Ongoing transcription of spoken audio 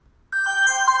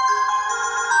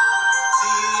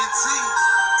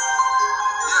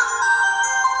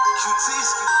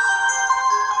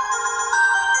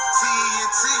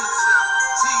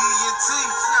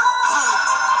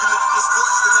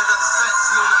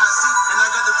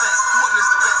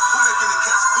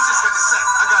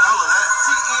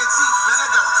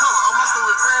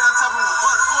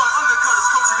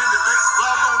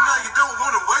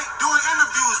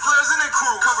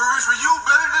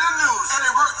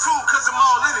I'm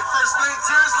all in it. First name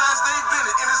Terrence, last name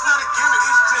Bennett. And it's not a gimmick,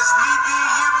 it's just me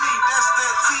being me. That's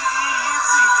that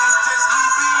T-E-N-T. It's just me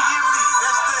being me.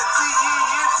 That's that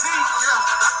T-E-N-T. Yeah.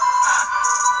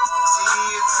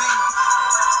 T-E-N-T.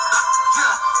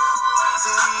 Yeah.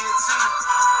 T-E-N-T.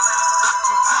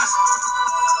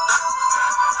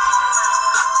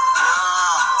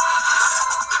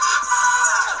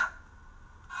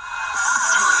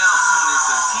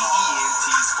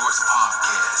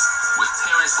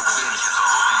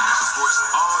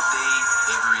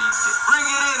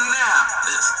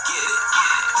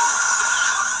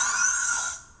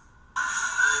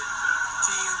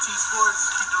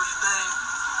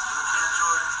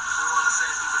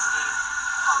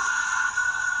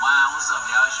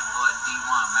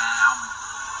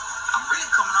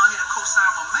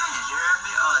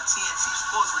 TNT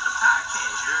Sports with the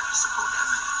podcast. You heard me? Support that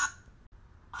man.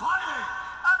 Fighting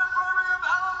out of Birmingham,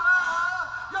 Alabama,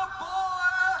 your boy,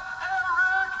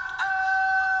 Eric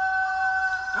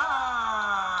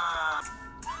Andrews.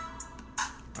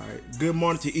 All right. Good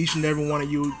morning to each and every one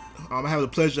of you. I have the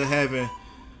pleasure of having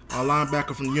a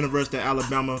linebacker from the University of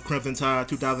Alabama, Crimson Tide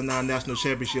 2009 National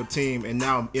Championship team, and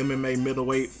now MMA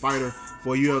middleweight fighter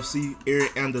for UFC,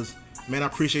 Eric Andrews. Man, I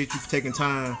appreciate you for taking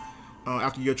time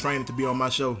after your training to be on my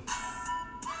show.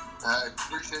 I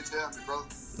appreciate you having me, brother.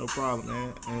 No problem,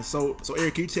 man. And so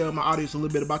Eric, can you tell my audience a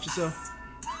little bit about yourself?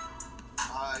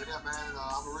 Yeah, man.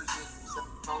 I'm originally from San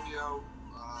Antonio.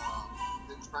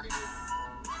 Been training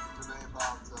for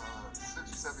about 6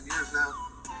 or 7 years now.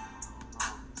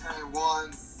 10-1,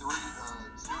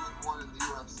 2-1 in the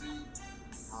UFC.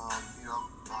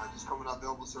 Just coming off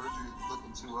elbow surgery,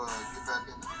 looking to get back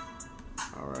in there.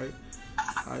 All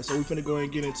right, so we're finna go ahead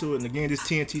and get into it. And again, this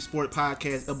TNT Sport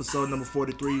Podcast, episode number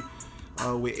 43,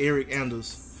 with Eric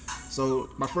Andrews. So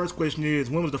my first question is,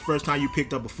 when was the first time you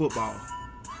picked up a football?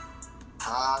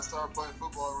 I started playing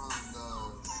football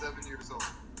around 7 years old.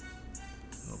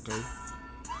 Okay.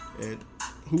 And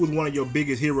who was one of your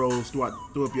biggest heroes throughout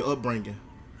your upbringing?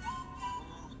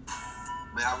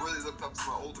 Man, I really looked up to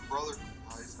my older brother.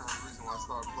 He's kind of the reason why I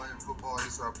started playing football. He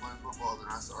started playing football, then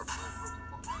I started playing football.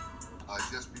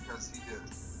 Just because he did.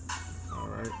 All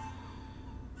right.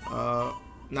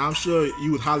 Now I'm sure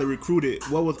you was highly recruited.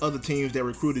 What was other teams that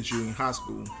recruited you in high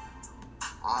school?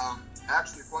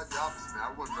 Actually, quite the opposite, man.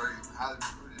 I wasn't very highly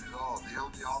recruited at all. The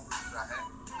only offers that I had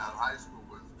out of high school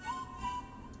was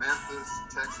Memphis,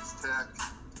 Texas Tech,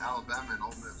 Alabama, and Ole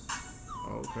Miss.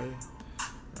 Okay,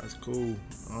 that's cool.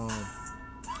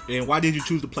 And why did you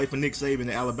choose to play for Nick Saban in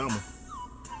Alabama?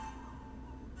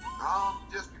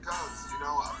 Just because,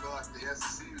 I feel like the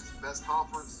SEC is the best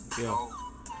conference. Yeah. So,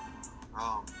 I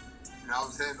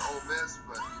was heading to Ole Miss,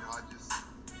 but, I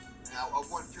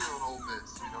wasn't feeling Ole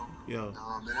Miss, Yeah.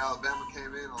 Then Alabama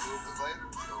came in a little bit later,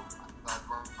 so I thought I'd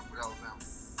run with Alabama.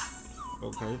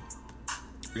 Okay.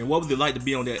 And what was it like to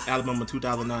be on that Alabama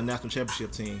 2009 National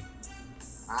Championship team?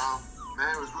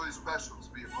 Man, it was really special to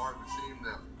be a part of a team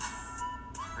that,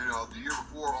 the year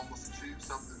before almost achieved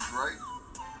something great.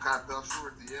 Kind of fell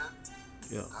short at the end.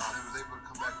 Yeah. They was able to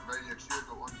come back the very next year,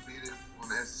 go undefeated, won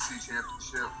the SEC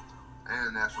championship and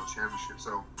the national championship.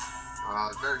 So,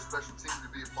 a very special team to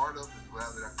be a part of, and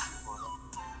glad that I could be a part of.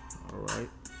 All right.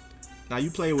 Now, you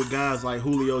played with guys like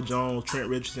Julio Jones, Trent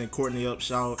Richardson, Courtney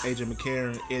Upshaw, AJ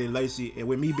McCarron, Eddie Lacy, and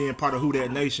with me being part of Who Dat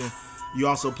Nation, you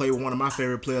also played with one of my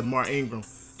favorite players, Mark Ingram.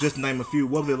 Just to name a few,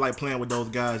 what was it like playing with those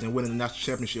guys and winning the national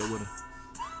championship with them?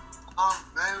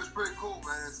 Man, it was pretty cool,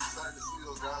 man. It's exciting to see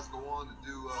those guys go on to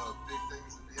do big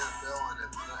things in the NFL and at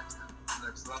the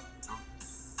next level.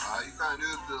 You kind of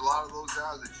knew that a lot of those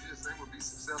guys that you just think would be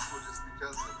successful just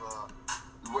because of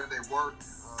the way they work,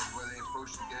 the way they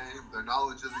approach the game, their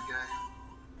knowledge of the game,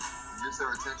 and just their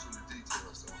attention to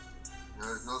detail. So,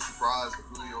 there's no surprise that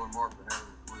Julio and Mark are having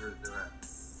the career that they're at.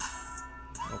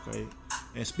 Okay.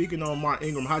 And speaking on Mark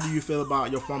Ingram, how do you feel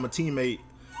about your former teammate,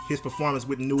 his performance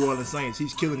with the New Orleans Saints?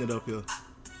 He's killing it up here.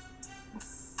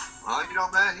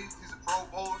 Man, he's a pro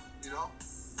bowler, It took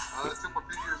him a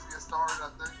few years to get started, I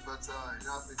think, but, I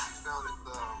think he's found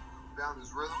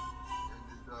his rhythm, and,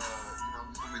 he's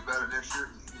going to be better next year.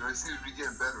 He seems to be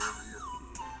getting better every year.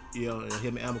 Yeah,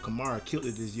 him and Alvin Kamara killed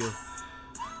it this year.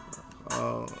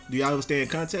 Do y'all ever stay in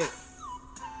contact?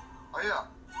 Oh, yeah.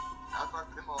 I talk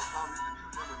to him all the time. He's a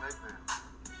huge MMA fan.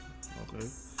 Okay.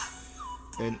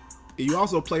 And you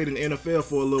also played in the NFL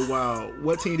for a little while.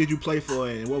 What team did you play for,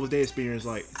 and what was their experience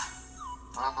like?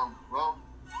 Well,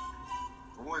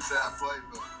 I wouldn't say I played,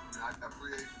 but I got a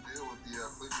free agent deal with the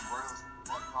Cleveland Browns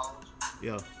out of college.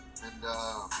 Yeah. And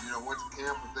went to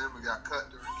camp with them and got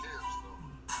cut during camp. So,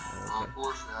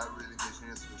 unfortunately, I really didn't get a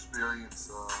chance to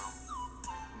experience,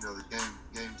 the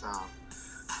game time.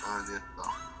 in the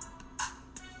NFL.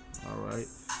 All right.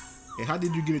 And how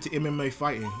did you get into MMA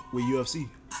fighting with UFC?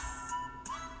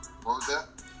 What was that?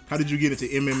 How did you get into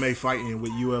MMA fighting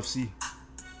with UFC?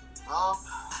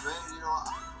 Man, you know,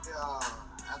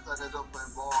 after I got done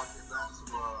playing ball, I came back to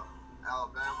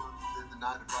Alabama, did the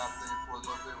 9 to 5 thing for a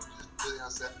little bit, was just really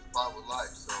unsatisfied with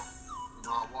life. So, you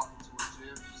know, I walked into a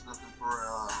gym just looking for,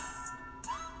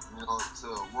 you know, to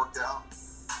work out,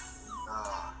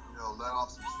 and, you know, let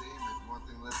off some steam, and one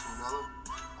thing led to another.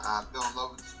 I fell in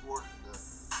love with the sport, and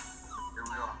here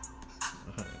we are.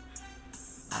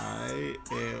 Alright,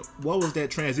 and what was that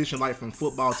transition like from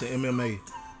football to MMA?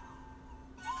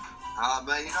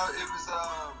 Man, you know, it was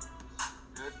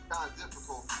kind of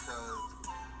difficult because,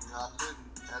 you know,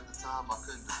 at the time, I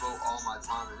couldn't devote all my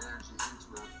time and energy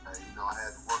into it. You know, I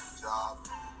had to work a job.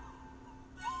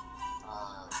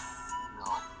 You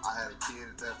know, I had a kid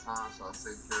at that time, so I was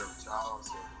taking care of a child.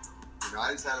 So, you know,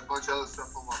 I just had a bunch of other stuff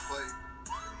on my plate.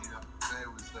 And, you know, today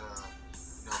was,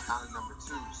 you know, kind of number 2.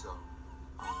 So,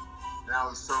 now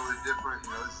it's totally different.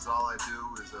 You know, this is all I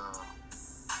do is,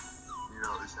 you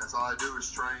know, that's all I do is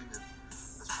train, and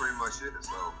that's pretty much it.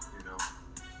 So, you know,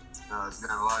 it's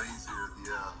gotten a lot easier the,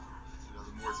 you know,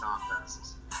 the more time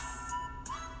passes.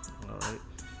 All right.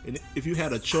 And if you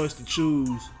had a choice to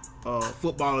choose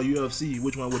football or UFC,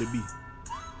 which one would it be?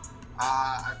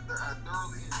 I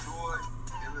thoroughly enjoy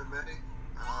MMA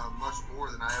much more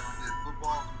than I ever did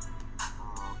football.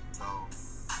 So,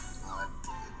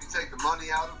 if you take the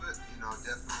money out of it, you know,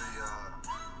 definitely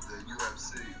the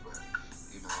UFC. But,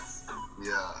 you know,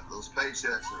 those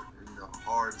paychecks are, you know,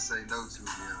 hard to say no to in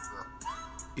the NFL.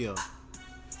 Yeah.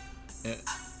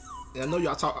 And I know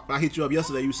I hit you up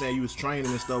yesterday. You were saying you was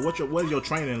training and stuff. What is your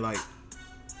training like?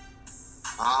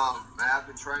 Man, I've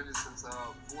been training since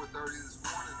 4:30 this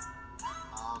morning.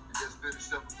 We just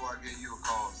finished up before I gave you a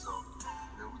call. So,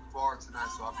 you know, we're far tonight,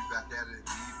 so I'll be back at it in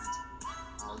the evening,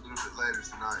 a little bit later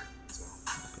tonight. So,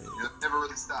 Okay. you know, it never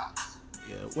really stops.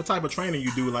 Yeah. What type of training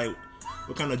you do? Like,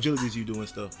 what kind of agilities you do and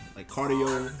stuff? Like cardio?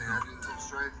 Everything. I do the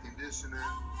strength conditioning,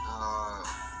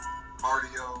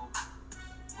 cardio,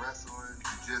 wrestling,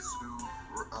 jiu-jitsu,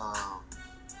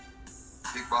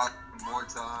 kickboxing,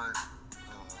 Muay Thai.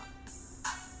 You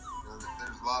know,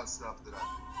 there's a lot of stuff that I do.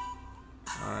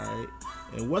 All right.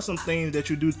 And what's some things that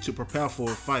you do to prepare for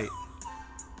a fight?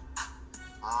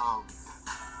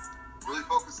 Really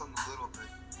focus on the little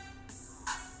things.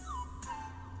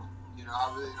 You know,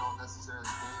 I really don't necessarily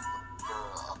game for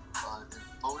an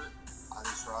opponent. I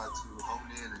just try to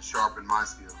hone in and sharpen my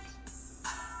skills.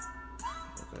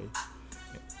 Okay.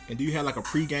 And do you have like a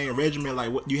pre-game regimen?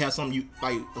 Like, what you have something you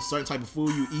like a certain type of food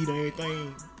you eat or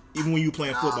anything? Even when you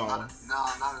playing football? Not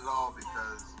at all,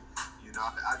 because, you know,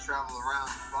 I travel around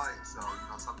to fight, so, you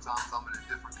know, sometimes I'm in a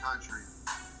different country.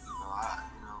 You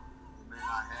know, it may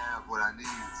not have what I need,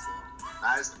 so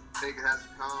I just take it as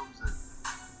it comes and,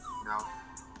 you know,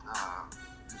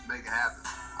 just make it happen.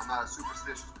 I'm not a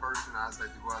superstitious person. I just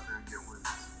like to go out there and get wins.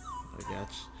 I got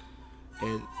you.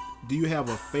 And do you have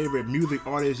a favorite music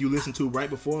artist you listen to right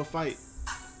before a fight?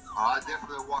 I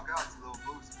definitely walk out to Lil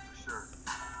Boosie for sure.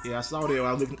 Yeah, I saw that when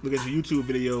I look at your YouTube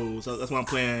videos. So that's why I'm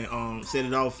playing Set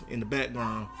It Off in the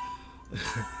background.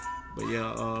 But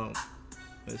yeah,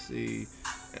 let's see.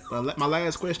 My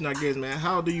last question, I guess, man.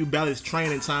 How do you balance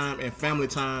training time and family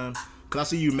time? Because I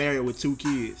see you married with 2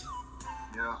 kids.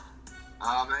 Yeah.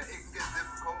 Man, it can get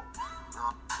difficult.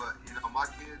 But, you know, my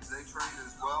kids, they train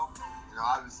as well. You know,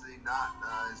 obviously not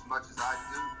as much as I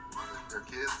do. They're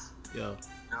kids. Yeah.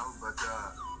 You know, but,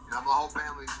 you know, my whole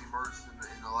family's immersed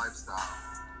in the lifestyle.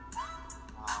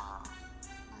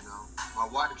 You know, my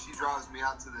wife, she drives me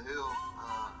out to the hill,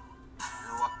 you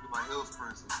know, I do my hill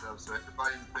sprints and stuff, so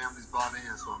everybody in the family's bought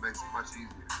in, so it makes it much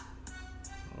easier.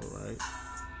 All right.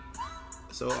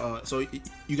 So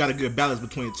you got a good balance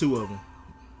between the 2 of them.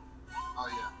 Oh,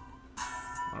 yeah.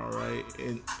 All right.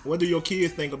 And what do your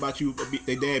kids think about you,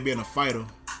 their dad being a fighter?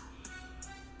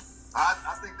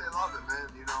 I think they love it, man.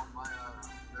 You know,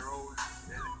 they're always,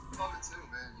 they love it too,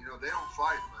 man. You know, they don't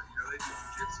fight, but, you know, they do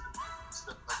jiu-jitsu and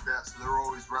stuff like that, so they're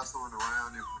always wrestling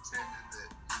around and pretending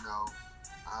that, you know,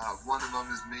 one of them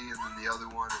is me and then the other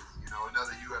one is, you know,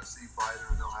 another UFC fighter,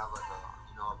 and they'll have like a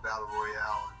battle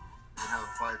royale and have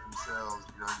a fight themselves,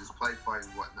 you know, just play fight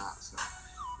and whatnot. So,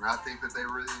 you know, I think that they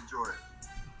really enjoy it.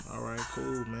 All right,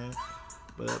 cool, man.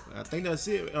 But I think that's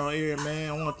it, Aaron, man.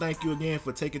 I want to thank you again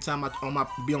for taking time to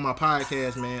be on my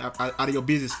podcast, man, out of your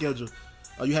busy schedule.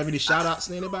 You have any shout-outs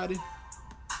to anybody?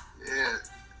 Yeah.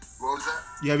 What was that?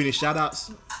 You have any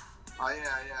shout-outs? Oh, yeah.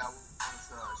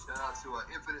 Shout out to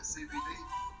Infinite CBD.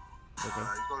 Okay.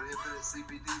 You go to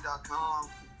infinitecbd.com.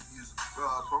 Use use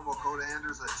promo code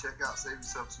Anders at checkout. Save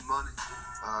yourself some money.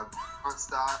 Front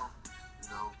style,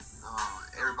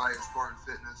 everybody at Spartan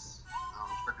Fitness,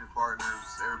 training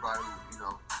partners, everybody who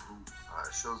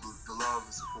shows the love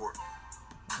and support.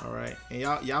 All right, and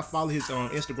y'all follow his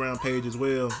Instagram page as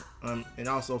well, and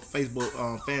also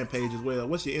Facebook fan page as well.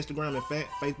 What's your Instagram and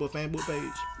Facebook fan book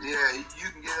page? Yeah, you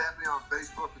can get at me on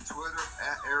Facebook and Twitter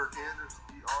at Eric Anders,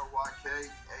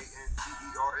 ERYKANDERS,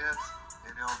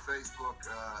 and on Facebook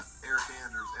Eric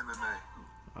Anders MMA.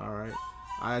 All right.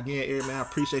 Again, Eric, man, I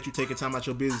appreciate you taking time out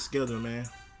your busy schedule, man.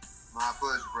 My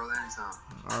pleasure, brother. Anytime.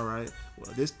 All right.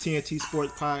 Well, this TNT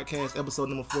Sports Podcast, episode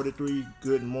number 43.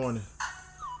 Good morning.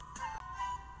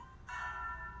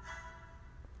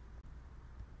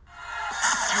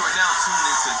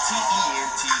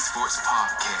 TENT Sports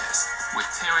Podcast with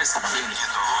Terrence Bennett.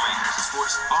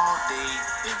 Sports all day,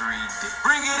 every day.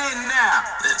 Bring it in now.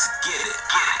 Let's get it.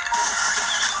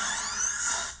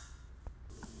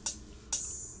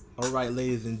 All right,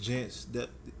 ladies and gents. It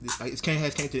came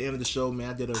to the end of the show,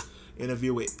 man. I did an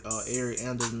interview with Eric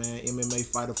Anders, man, MMA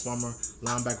fighter, former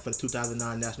linebacker for the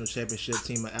 2009 National Championship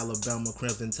team of Alabama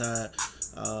Crimson Tide.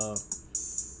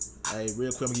 Hey,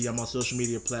 real quick, I'm gonna give y'all my social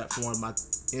media platform. My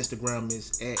Instagram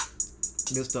is at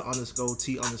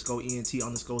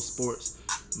Mr_T_ENT_sports.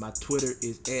 My Twitter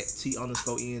is at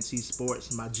T_ENT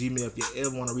sports. My Gmail, if you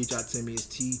ever want to reach out to me, is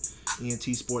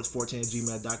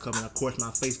TNTsports14@gmail.com. And of course,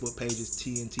 my Facebook page is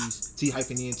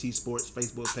T-ENT Sports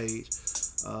Facebook page.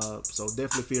 So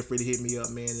definitely feel free to hit me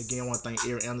up, man. Again, I want to thank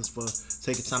Eric Anders for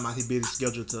taking time out his busy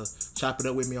schedule to chop it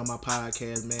up with me on my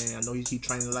podcast, man. I know he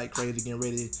training like crazy, getting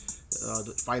ready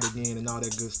to fight again and all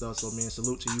that good stuff. So, man,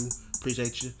 salute to you.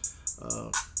 Appreciate you.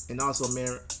 And also,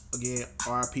 man, again,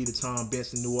 RIP to Tom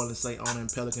Benson, New Orleans Saints owner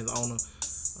and Pelicans owner.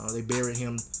 They buried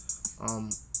him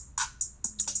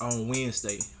on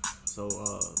Wednesday. So,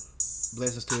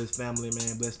 blessings to his family,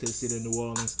 man. Blessings to the city of New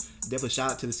Orleans. Definitely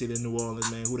shout out to the city of New Orleans,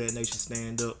 man. Who that nation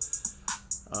stand up.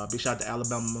 Big shout out to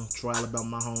Alabama, Troy, Alabama,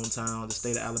 my hometown. The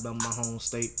state of Alabama, my home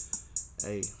state.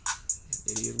 Hey,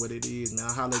 it is what it is, man.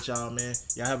 I'll holler at y'all, man.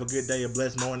 Y'all have a good day, a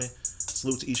blessed morning.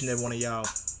 Salute to each and every one of y'all.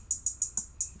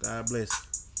 God bless.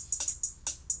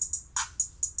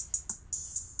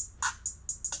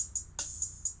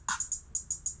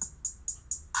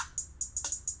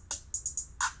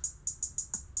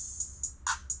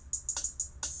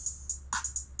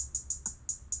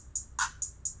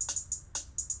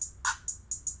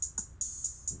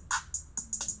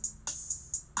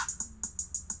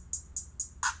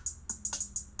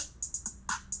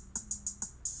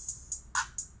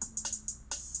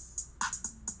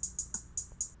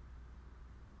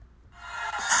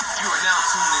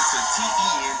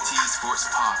 TENT Sports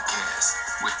Podcast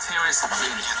with Terrence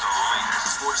Bennett.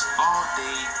 Sports all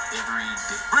day, every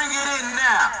day. Bring it in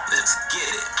now. Let's get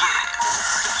it.